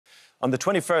On the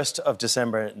 21st of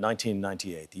December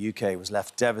 1998, the UK was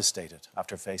left devastated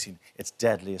after facing its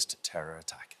deadliest terror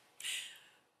attack.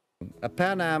 A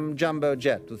Pan Am jumbo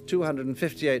jet with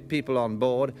 258 people on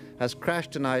board has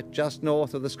crashed tonight just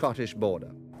north of the Scottish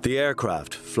border. The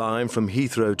aircraft, flying from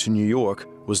Heathrow to New York,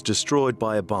 was destroyed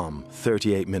by a bomb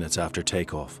 38 minutes after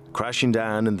takeoff, crashing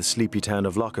down in the sleepy town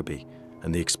of Lockerbie,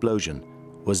 and the explosion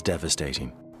was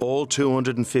devastating. All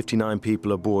 259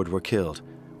 people aboard were killed,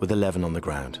 with 11 on the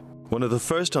ground. One of the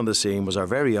first on the scene was our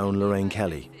very own Lorraine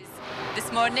Kelly. This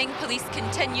morning, police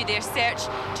continue their search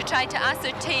to try to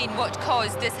ascertain what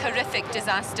caused this horrific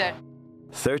disaster.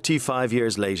 35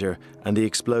 years later, and the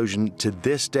explosion to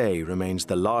this day remains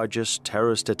the largest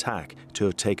terrorist attack to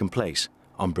have taken place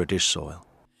on British soil.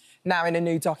 Now, in a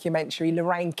new documentary,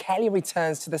 Lorraine Kelly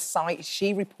returns to the site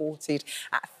she reported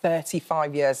at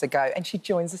 35 years ago, and she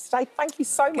joins us today. Thank you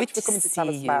so much for coming to tell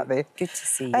us about this. Good to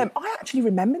see you. I actually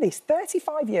remember this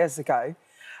 35 years ago.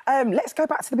 Let's go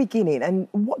back to the beginning. And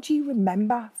what do you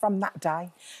remember from that day?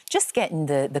 Just getting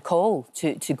the call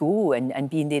to go and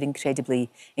being there incredibly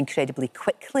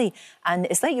quickly. And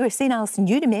it's like you were saying, Alison,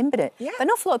 you remember it. Yeah. But an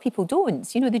awful lot of people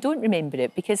don't. You know, they don't remember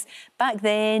it because back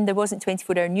then there wasn't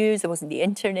 24-hour news, there wasn't the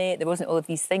internet, there wasn't all of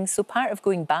these things. So part of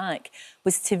going back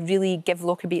was to really give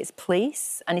Lockerbie its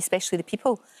place, and especially the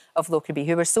people of Lockerbie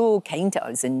who were so kind to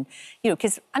us. And, you know,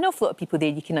 because an awful lot of people there,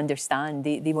 you can understand,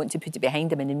 they want to put it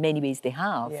behind them, and in many ways they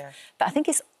have. Yeah. But I think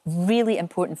it's really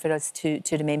important for us to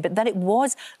remember that it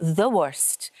was the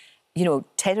worst, you know,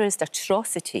 terrorist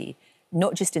atrocity,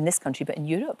 not just in this country, but in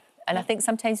Europe. And I think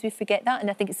sometimes we forget that,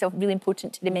 and I think it's really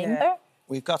important to remember. Yeah.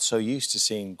 We've got so used to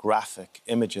seeing graphic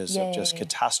images of just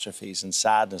catastrophes and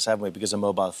sadness, haven't we, because of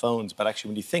mobile phones. But actually,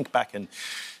 when you think back in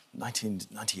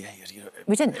 1998, you know,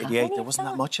 we didn't have 88, there wasn't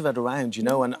that much of it around, you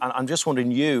know. And I'm just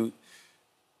wondering, you,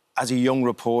 as a young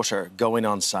reporter, going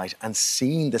on site and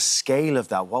seeing the scale of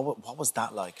that, what was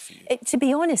that like for you? To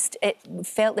be honest, it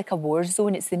felt like a war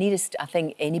zone. It's the nearest I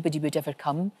think anybody would ever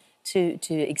come to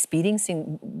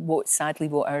experiencing what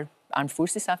our armed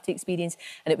forces have to experience.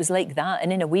 And it was like that.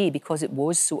 And in a way, because it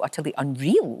was so utterly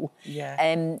unreal,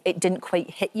 it didn't quite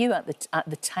hit you at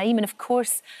the time. And of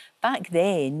course, back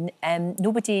then,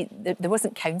 there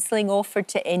wasn't counselling offered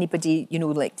to anybody, you know,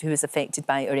 like who was affected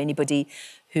by it, or anybody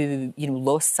who, you know,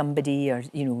 lost somebody, or,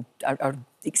 you know, or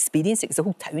experienced it, because the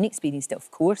whole town experienced it,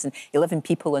 of course, and 11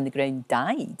 people on the ground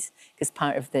died because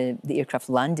part of the aircraft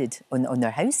landed on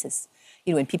their houses.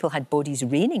 You know, and people had bodies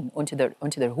raining onto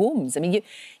their homes. I mean, you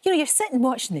know, you're sitting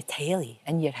watching the telly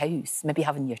in your house, maybe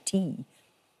having your tea.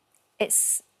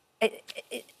 It's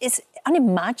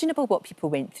unimaginable what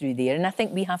people went through there, and I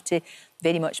think we have to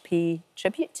very much pay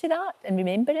tribute to that and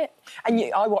remember it. And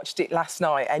I watched it last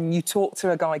night, and you talked to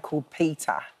a guy called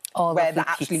Peter, where that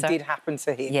actually did happen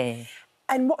to him. Yeah.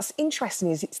 And what's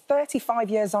interesting is it's 35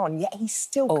 years on, yet he's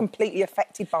still completely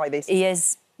affected by this. He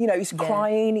is. You know, he's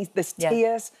crying, there's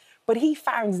tears. But he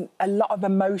found a lot of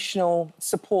emotional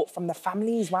support from the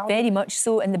family as well. Very much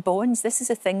so. And the bonds, this is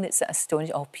a thing that's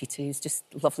astonishing. Oh, Peter, he's just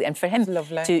lovely. And for him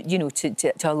to, you know,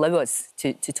 to allow us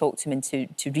to talk to him and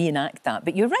to reenact that.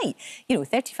 But you're right, you know,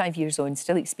 35 years on,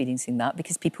 still experiencing that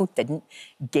because people didn't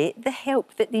get the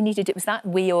help that they needed. It was that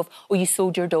way of, oh, you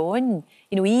soldiered on.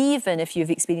 You know, even if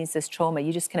you've experienced this trauma,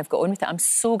 you just kind of got on with it. I'm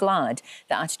so glad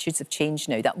that attitudes have changed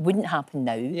now. That wouldn't happen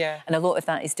now. Yeah. And a lot of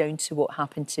that is down to what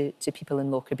happened to people in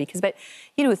Lockerbie. Because about,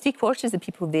 you know, 3/4 of the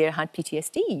people there had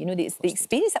PTSD. You know, the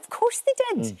experience. Of course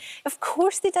they did. Of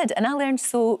course they did. And I learned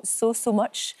so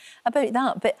much about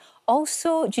that. But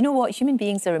also, do you know what? Human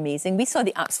beings are amazing. We saw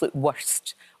the absolute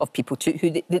worst of people too.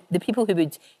 The people who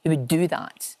would do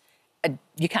that.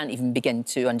 You can't even begin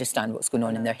to understand what's going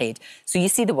on in their head. So you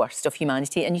see the worst of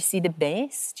humanity and you see the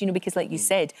best, you know, because like you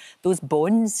said, those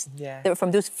bonds that were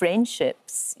from those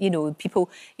friendships,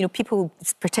 people,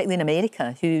 particularly in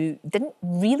America, who didn't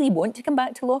really want to come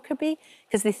back to Lockerbie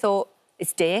because they thought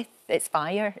it's death, it's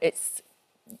fire, it's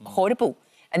horrible.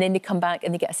 And then they come back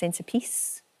and they get a sense of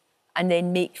peace and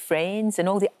then make friends and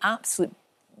all the absolute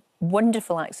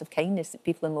wonderful acts of kindness that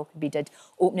people in Lockerbie did,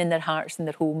 opening their hearts and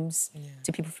their homes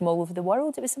to people from all over the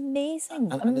world. It was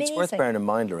amazing, and it's worth bearing in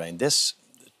mind, Lorraine,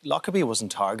 Lockerbie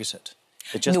wasn't targeted.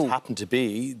 It just happened to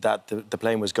be that the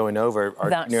plane was going over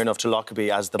or near enough to Lockerbie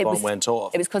as the bomb went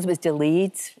off. It was because it was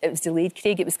delayed. It was delayed,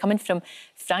 Craig. It was coming from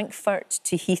Frankfurt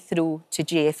to Heathrow to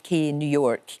JFK in New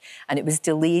York, and it was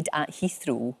delayed at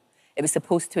Heathrow. It was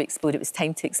supposed to explode. It was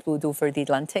timed to explode over the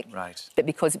Atlantic. Right. But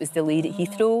because it was delayed at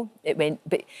Heathrow, it went...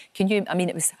 But can you... I mean,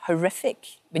 it was horrific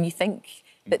when you think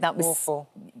But that was awful.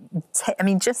 I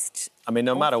mean, just. I mean,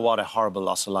 no matter what, a horrible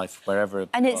loss of life, wherever.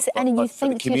 And it's but you for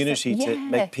think the community to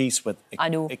make peace with. I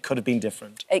know it could have been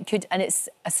different. It could, and it's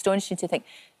astonishing to think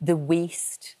the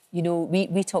waste. You know,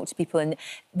 we talked to people, and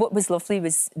what was lovely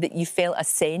was that you felt a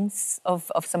sense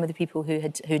of some of the people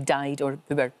who died or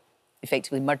who were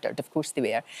effectively murdered. Of course they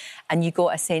were, and you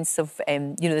got a sense of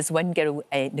there's one girl,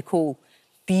 Nicole,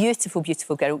 beautiful,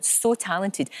 beautiful girl, so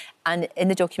talented, and in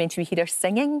the documentary we hear her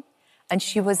singing. And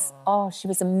she was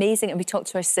amazing. And we talked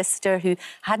to her sister who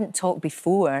hadn't talked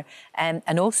before.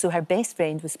 And also her best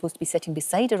friend was supposed to be sitting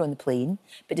beside her on the plane,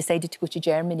 but decided to go to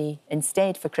Germany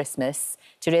instead for Christmas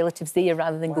to relatives there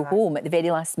rather than go home at the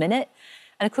very last minute.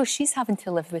 And of course, she's having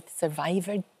to live with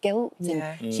survivor guilt.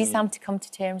 Yeah. And she's having to come to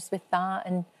terms with that.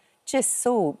 And just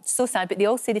so sad. But they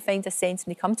all say they find a sense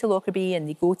when they come to Lockerbie and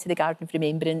they go to the Garden of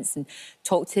Remembrance and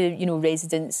talk to,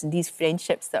 residents and these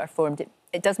friendships that are formed.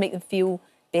 It does make them feel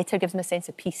better, gives them a sense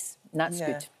of peace, and that's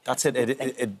good. That's it.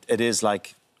 It is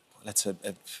like, it's a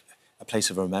place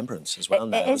of remembrance as well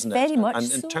now, isn't it? Very much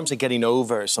and in terms of getting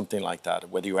over something like that,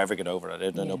 whether you ever get over it, I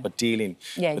don't know, but dealing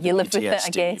with you the live with it, I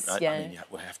PTSD, guess, right? yeah. I mean,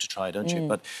 we have to try, don't you?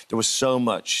 But there was so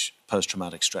much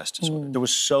post-traumatic stress disorder. There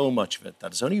was so much of it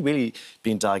that has only really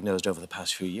been diagnosed over the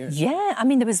past few years. Yeah, I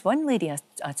mean, there was one lady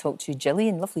I talked to,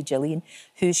 Gillian, lovely Gillian,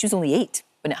 she was only 8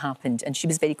 when it happened, and she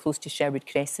was very close to Sherwood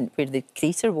Crescent, where the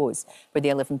crater was, where the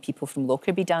 11 people from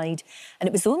Lockerbie died. And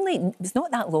it was not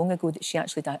that long ago that she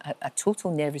actually had a total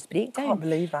nervous breakdown. I can't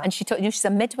believe that. And she taught, she's a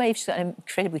midwife, she's got an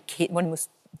incredibly, one of the most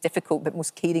difficult but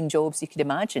most caring jobs you could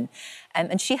imagine.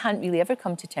 And she hadn't really ever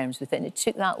come to terms with it, and it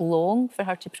took that long for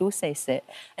her to process it,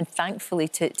 and thankfully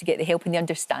to get the help and the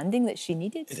understanding that she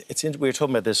needed. We were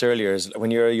talking about this earlier, is when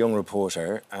you're a young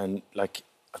reporter and, like,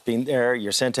 I've been there,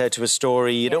 you're sent out to a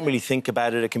story, you don't really think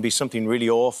about it, it can be something really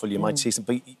awful, you might see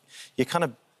something, but you kind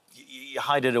of you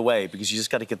hide it away because you just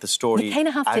got to get the story out there. You kind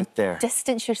of have to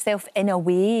distance yourself in a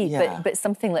way, but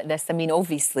something like this, I mean,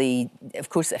 obviously, of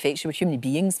course it affects you, we're human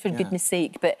beings, for goodness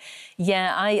sake, but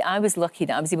yeah, I was lucky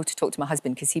that I was able to talk to my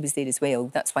husband because he was there as well.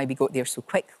 That's why we got there so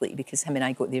quickly, because him and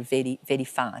I got there very, very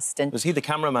fast. And was he the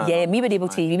cameraman? Yeah, we were able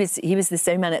to, he was the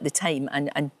sound man at the time,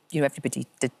 and everybody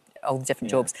did all the different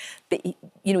jobs. But,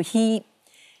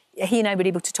 he and I were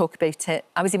able to talk about it.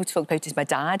 I was able to talk about it with my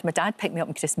dad. My dad picked me up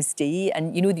on Christmas Day,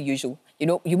 and the usual.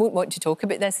 You won't want to talk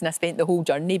about this, and I spent the whole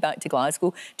journey back to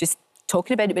Glasgow just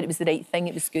talking about it, but it was the right thing,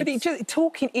 it was good. But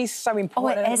talking is so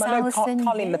important. Oh, it is, I know Alison,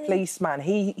 Colin, the policeman,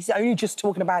 he's only just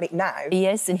talking about it now. He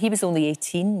is, and he was only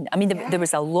 18. I mean, there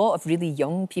was a lot of really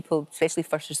young people, especially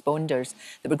first responders,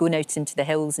 that were going out into the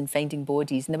hills and finding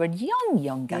bodies, and there were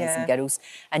young guys and girls,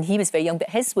 and he was very young, but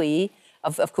his way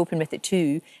of coping with it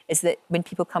too is that when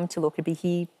people come to Lockerbie,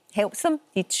 he helps them,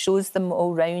 he shows them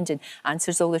all round and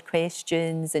answers all their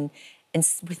questions, and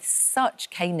with such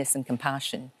kindness and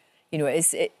compassion.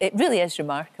 It really is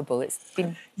remarkable. It's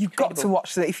been You've incredible. got to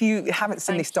watch it. If you haven't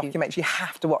seen this documentary, you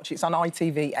have to watch it. It's on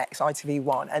ITVX,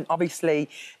 ITV1. And obviously,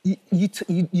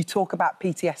 you talk about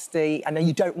PTSD, and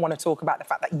you don't want to talk about the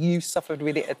fact that you suffered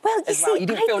with it as well. You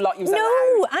didn't feel like you was allowed.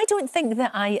 No, I don't think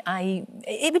that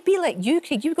it would be like you,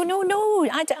 Craig. You would go, no,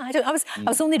 I don't. I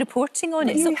was only reporting on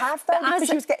it. You have that because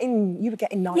you were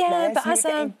getting nightmares.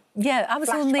 Yeah, but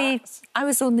I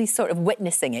was only sort of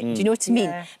witnessing it. Do you know what I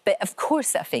mean? But of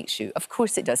course it affects you. Of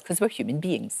course it does, because we're human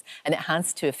beings, and it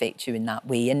has to affect you in that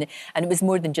way. And it was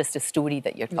more than just a story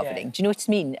that you're covering. Do you know what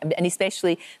I mean? And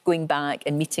especially going back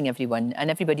and meeting everyone, and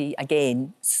everybody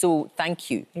again. So thank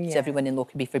you to everyone in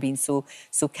Lockerbie for being so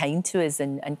kind to us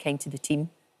and kind to the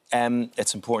team.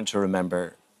 It's important to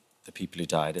remember the people who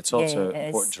died. It's also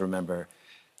important to remember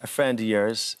a friend of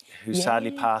yours who sadly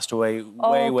passed away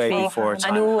way before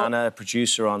time. Hannah, a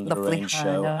producer on the Lorraine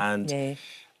show. And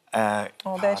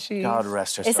there she is. God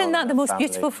rest her soul. Isn't that the most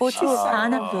beautiful photo of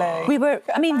Hannah?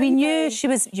 Lovely. We knew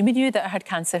we knew that her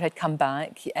cancer had come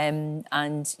back, and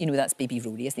that's baby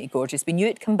Rory, isn't he gorgeous? We knew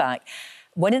it'd come back.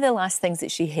 One of the last things that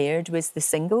she heard was the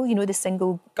single, the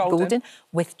single Golden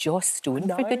with Joss Stone,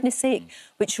 for goodness sake,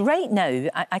 which right now,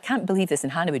 I can't believe this,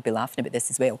 and Hannah would be laughing about this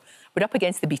as well. We're up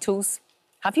against the Beatles.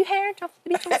 Have you heard of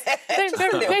the Beatles?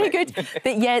 They're very good.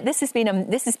 But yeah, this has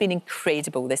been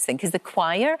incredible, this thing, because the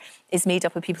choir is made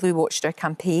up of people who watched our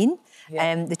campaign,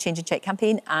 the Change and Check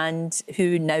campaign, and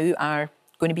who now are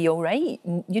going to be all right.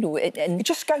 It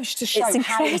just goes to show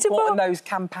how important those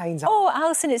campaigns are. Oh,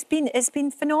 Alison, it's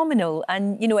been phenomenal,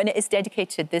 and and it is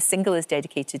dedicated. The single is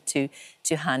dedicated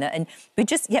to Hannah, and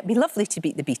it'd be lovely to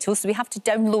beat the Beatles. So we have to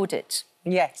download it.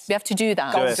 Yes. We have to do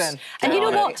that. Golden. And you know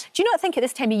what? Do you not think at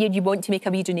this time of year you want to make a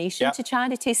wee donation to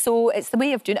charity? So it's the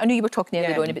way of doing it. I know you were talking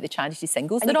earlier on about the charity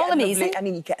singles. They're all amazing. And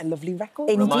then you get a lovely record.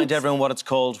 Remind everyone what it's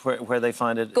called, where they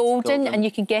find it. Golden, and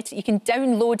you can get it. You can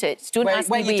download it. Don't ask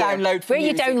me where you download where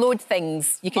you download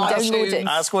things. You can download it.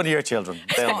 Ask one of your children.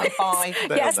 Get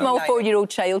a small 4-year-old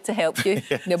child to help you.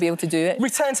 They'll be able to do it.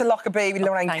 Return to Lockerbie with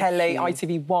Lorraine Kelly, you.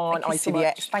 ITV1, Thank you so ITVX.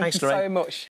 much. Thank you so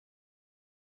much.